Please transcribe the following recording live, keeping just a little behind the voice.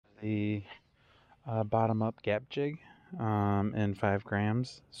the Bottomup Gap Jig in 5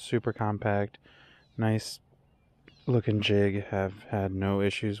 grams. Super compact, nice looking jig. Have had no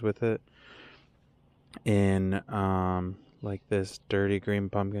issues with it. In like this dirty green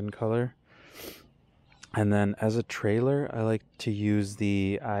pumpkin color. And then as a trailer, I like to use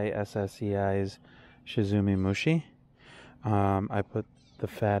the ISSEI's Shizumi Mushi. I put the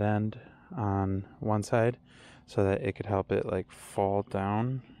fat end on one side so that it could help it like fall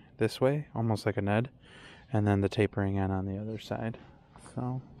down this way, almost like a Ned, and then the tapering end on the other side.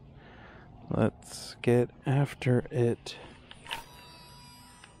 So let's get after it.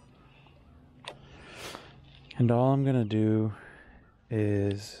 And all I'm gonna do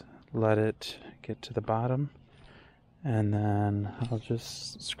is let it get to the bottom, and then I'll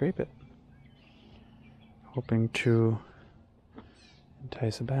just scrape it, hoping to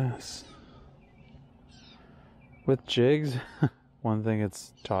entice a bass. With jigs, one thing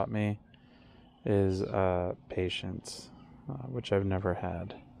it's taught me is patience, which I've never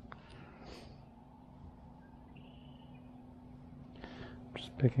had.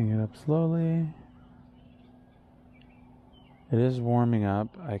 Just picking it up slowly. It is warming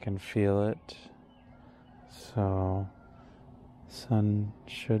up, I can feel it, so sun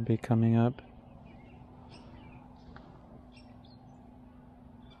should be coming up.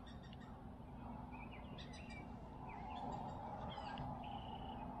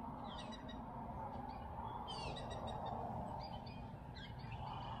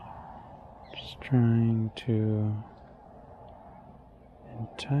 Just trying to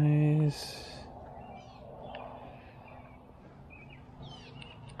entice.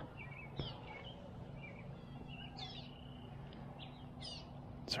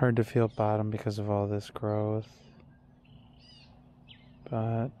 It's hard to feel bottom because of all this growth,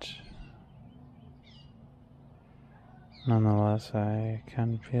 but nonetheless I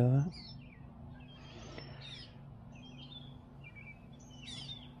can feel it.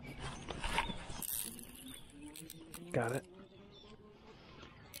 Got it.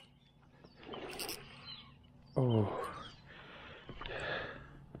 Oh.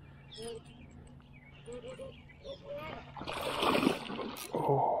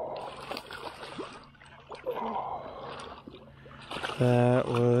 Oh. That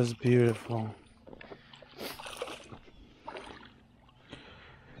was beautiful.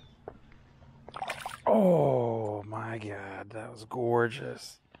 Oh my God, that was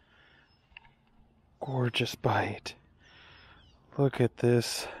gorgeous. Gorgeous bite. Look at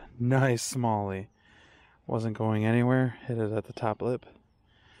this nice smallie. Wasn't going anywhere, hit it at the top lip.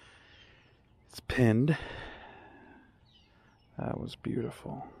 It's pinned. That was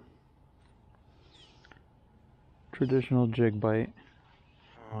beautiful. Traditional jig bite.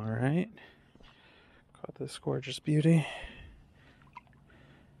 Alright. Caught this gorgeous beauty.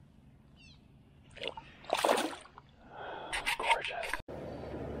 Gorgeous.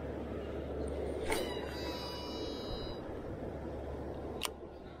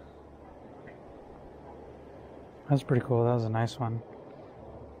 That's pretty cool. That was a nice one.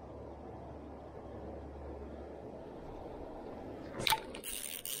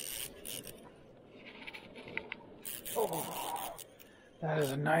 Oh, that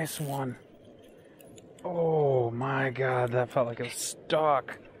is a nice one. Oh my God, that felt like it was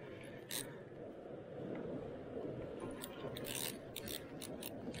stuck.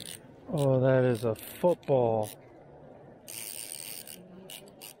 Oh, that is a football.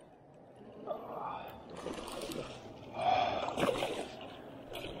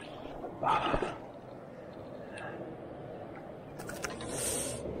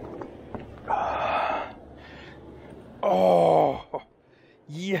 Oh,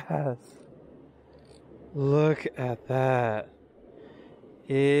 yes. Look at that.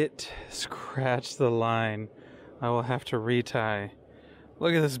 It scratched the line. I will have to retie.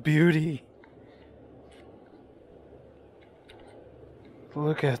 Look at this beauty.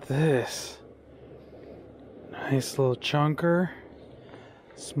 Look at this. Nice little chunker.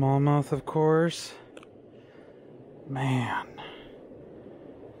 Smallmouth, of course. Man.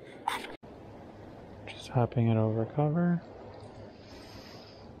 Just hopping it over cover.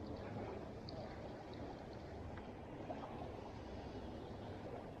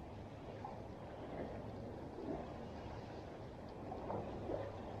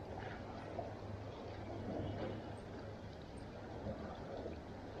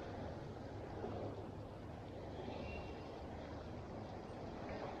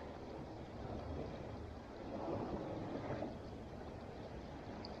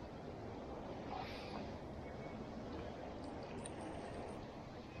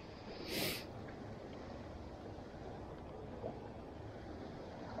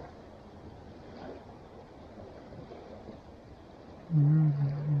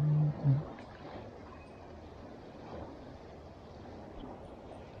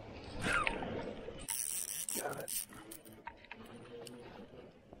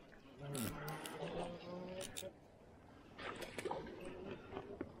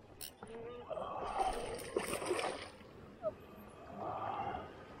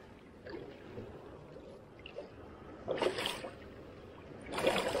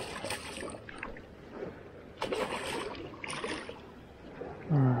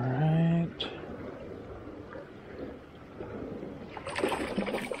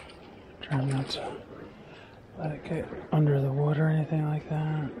 under the wood or anything like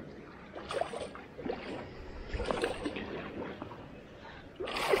that.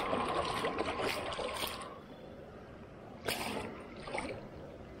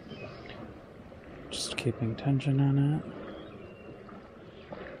 Just keeping tension on it.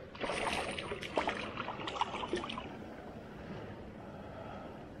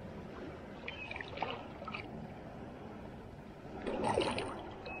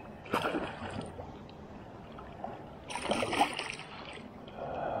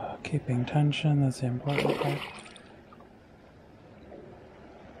 Keeping tension, that's the important part.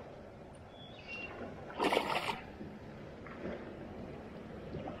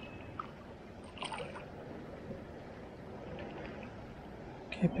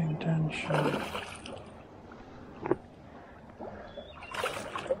 Keeping tension.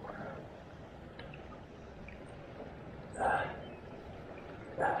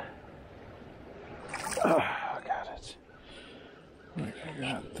 I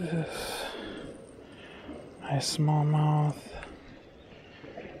got this. Nice smallmouth.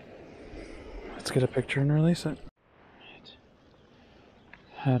 Let's get a picture and release it. Right.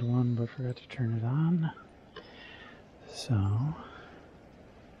 Had one but forgot to turn it on. So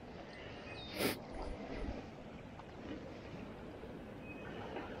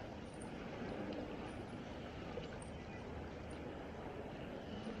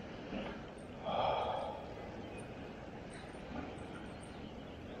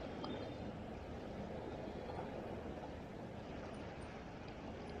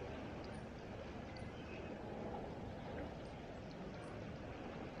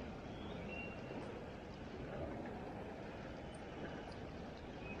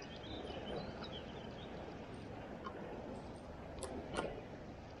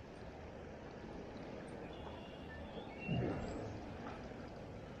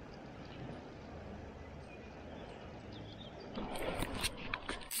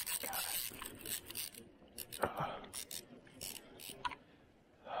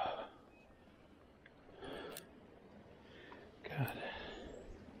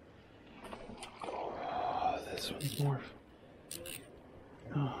this one's more.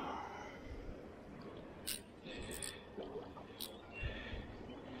 Oh.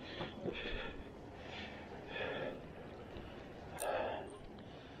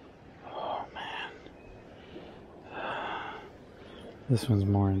 Oh man. This one's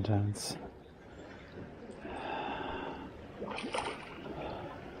more intense.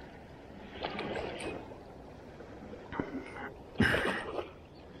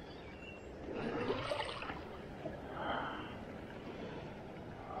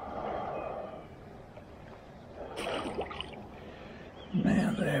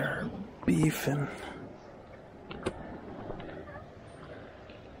 Man, they're beefing.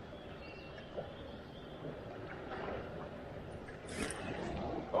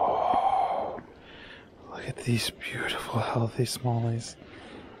 Oh, look at these beautiful, healthy smallies.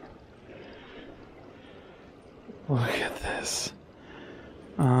 Look at this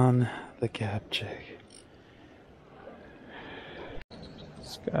on the gap jig.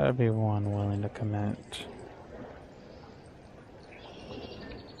 There's gotta be one willing to commit.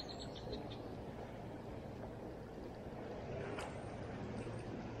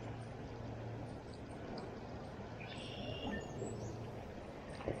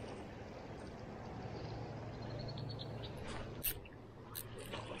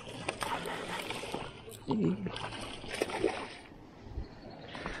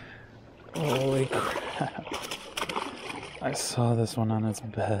 Holy crap. I saw this one on its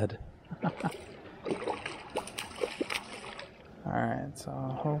bed. Alright, so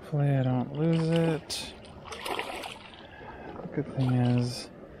hopefully I don't lose it. The good thing is,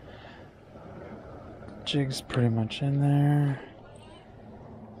 jig's pretty much in there.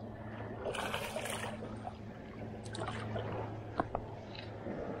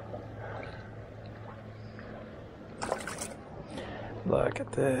 Look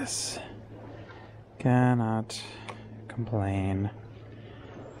at this. Cannot complain.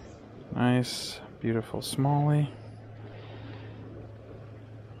 Nice, beautiful smallie.